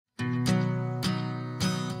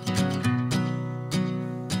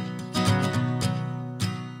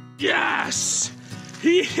Yes!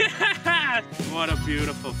 Yeah! What a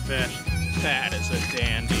beautiful fish. That is a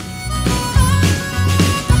dandy.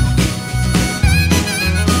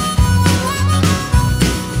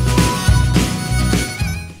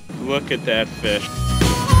 Look at that fish.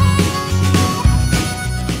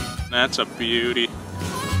 That's a beauty.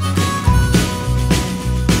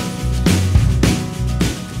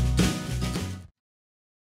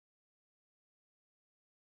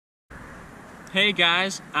 Hey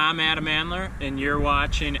guys, I'm Adam Andler and you're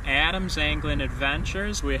watching Adam's Angling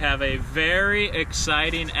Adventures. We have a very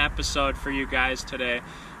exciting episode for you guys today.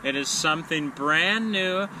 It is something brand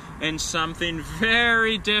new and something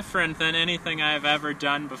very different than anything I've ever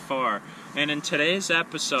done before. And in today's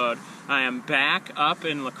episode, I am back up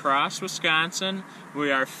in Crosse, Wisconsin.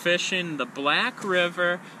 We are fishing the Black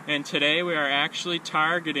River, and today we are actually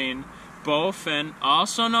targeting bowfin,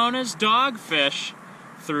 also known as dogfish,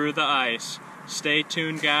 through the ice. Stay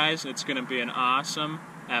tuned, guys. It's going to be an awesome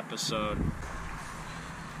episode.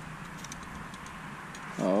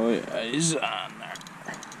 Oh yeah, he's on there.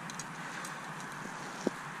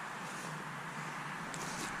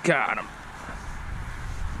 Got him.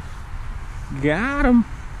 Got him.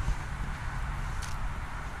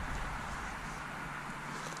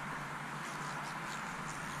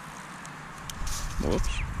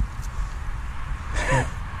 Whoops.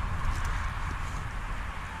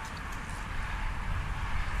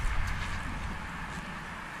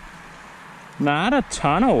 Not a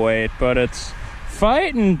ton of weight, but it's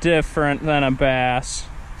fighting different than a bass.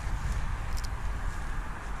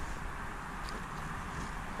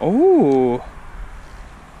 Ooh.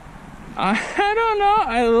 I don't know.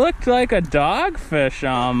 It looked like a dogfish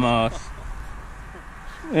almost.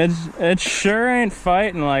 It sure ain't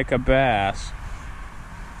fighting like a bass.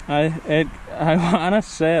 I want to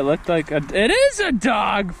say it looked like it is a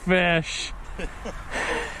dogfish.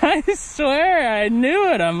 I swear, I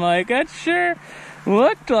knew it. I'm like, that sure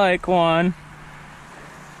looked like one.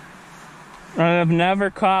 I've never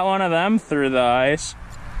caught one of them through the ice.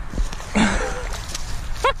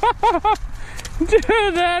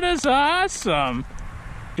 Dude, that is awesome.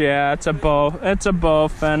 Yeah, it's a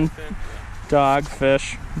bowfin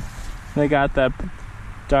dogfish. They got that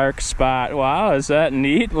dark spot. Wow, is that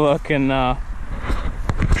neat looking? I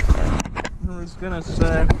was gonna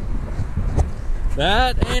say,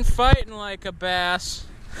 that ain't fighting like a bass.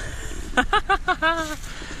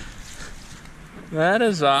 That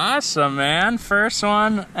is awesome, man. First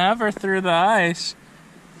one ever through the ice.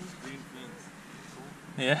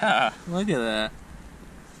 Yeah, look at that.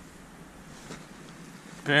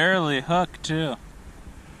 Barely hooked, too.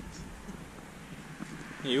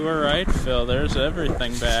 You were right, Phil. There's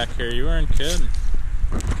everything back here. You weren't kidding.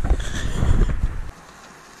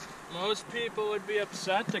 Most people would be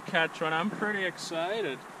upset to catch one. I'm pretty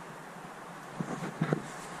excited.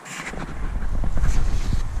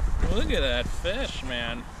 Look at that fish,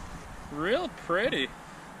 man. Real pretty.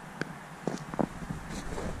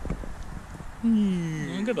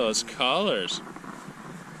 Look at those colors.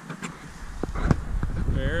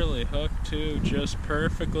 Barely hooked too, just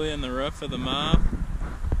perfectly in the roof of the mouth.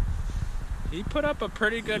 He put up a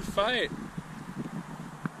pretty good fight.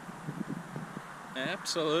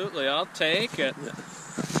 Absolutely, I'll take it.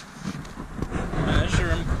 Measure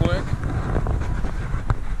him quick.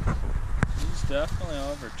 He's definitely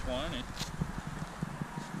over 20.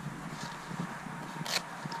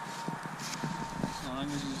 As long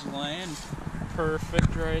as he's laying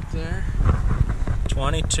perfect right there.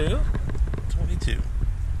 22? 22.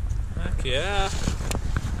 Heck yeah.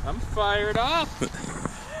 I'm fired up.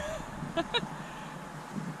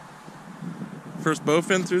 First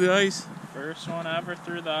bowfin through the ice? First one ever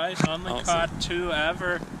through the ice. Only awesome. Caught 2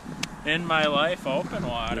 ever in my life, open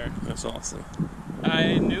water. That's awesome.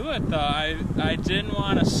 I knew it though. I didn't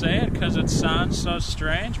want to say it because it sounds so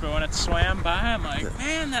strange, but when it swam by, I'm like,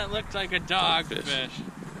 man, that looked like a dogfish.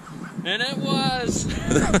 And it was.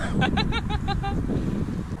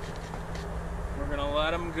 We're gonna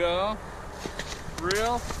let him go.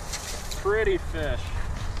 Real pretty fish.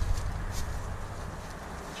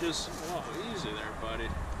 Just, whoa, easy there, buddy.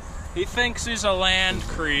 He thinks he's a land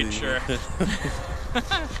creature.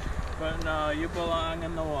 But no, you belong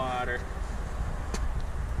in the water.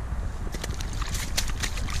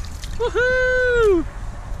 Woohoo!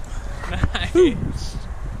 Nice.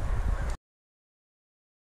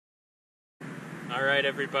 Alright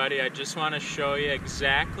everybody, I just want to show you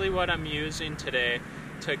exactly what I'm using today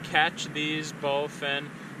to catch these bowfin,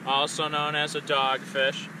 also known as a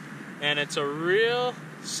dogfish. And it's a real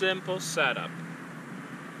simple setup.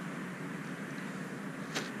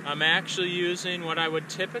 I'm actually using what I would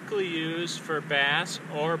typically use for bass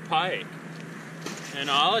or pike. And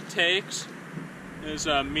all it takes is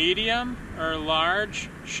a medium or large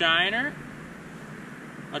shiner,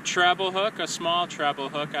 a treble hook, a small treble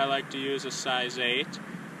hook, I like to use a size 8,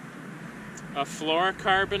 a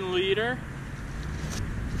fluorocarbon leader,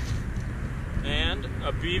 and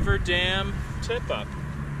a beaver dam tip-up.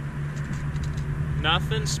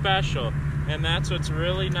 Nothing special. And that's what's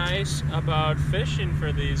really nice about fishing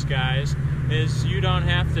for these guys, is you don't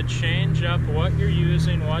have to change up what you're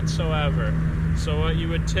using whatsoever. So what you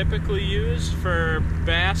would typically use for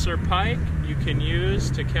bass or pike, you can use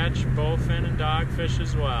to catch bowfin and dogfish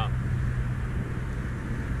as well.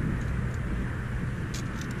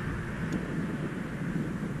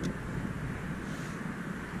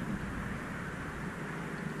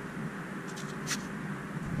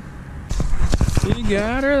 We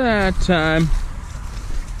got her that time.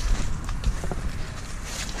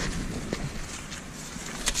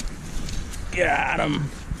 Got him.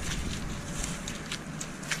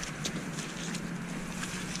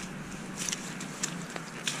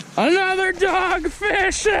 Another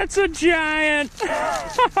dogfish! That's a giant!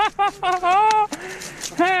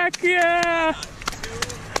 Heck yeah!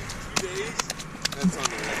 2 days? That's on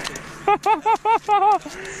the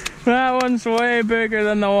left. That one's way bigger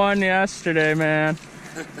than the one yesterday, man.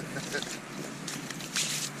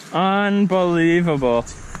 Unbelievable.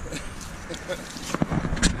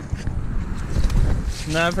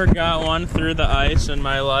 Never got one through the ice in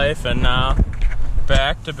my life, and now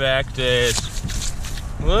back-to-back days.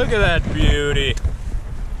 Look at that beauty.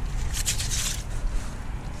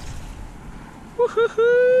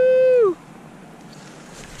 Woohoo!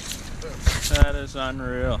 That is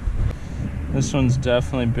unreal. This one's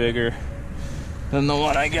definitely bigger than the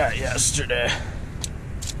one I got yesterday.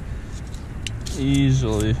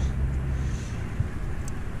 Easily.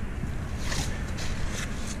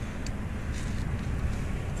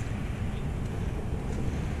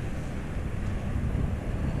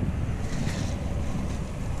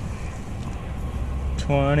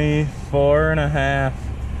 $24.5.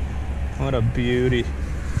 What a beauty.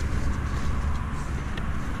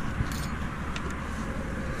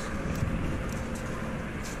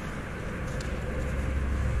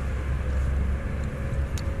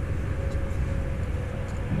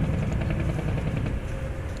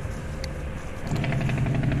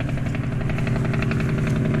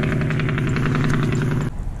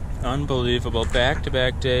 Unbelievable.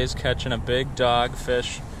 Back-to-back days catching a big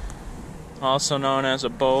dogfish, also known as a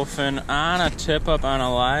bowfin, on a tip-up on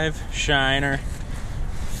a live shiner.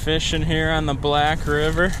 Fishing here on the Black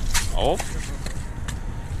River. Oh.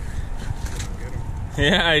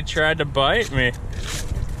 Yeah, he tried to bite me.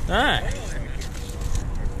 Alright.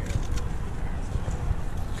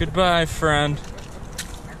 Goodbye, friend.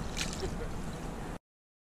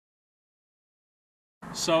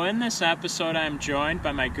 So in this episode, I'm joined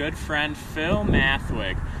by my good friend Phil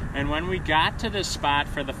Mathwig, and when we got to this spot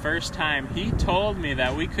for the first time, he told me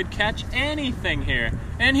that we could catch anything here,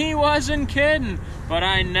 and he wasn't kidding, but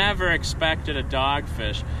I never expected a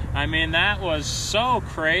dogfish. I mean, that was so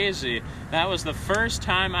crazy. That was the first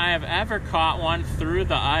time I have ever caught one through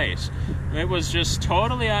the ice. It was just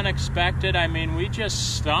totally unexpected. I mean, we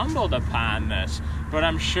just stumbled upon this, but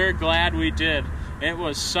I'm sure glad we did. It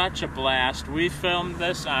was such a blast. We filmed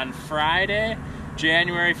this on Friday,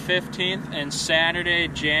 January 15th, and Saturday,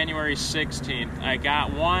 January 16th. I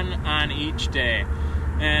got one on each day.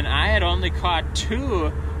 And I had only caught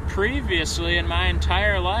 2 previously in my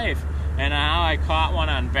entire life. And now I caught one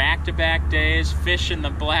on back-to-back days, fishing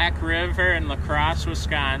the Black River in La Crosse,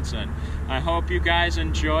 Wisconsin. I hope you guys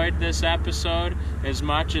enjoyed this episode as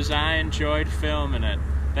much as I enjoyed filming it.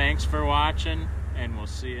 Thanks for watching, and we'll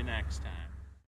see you next time.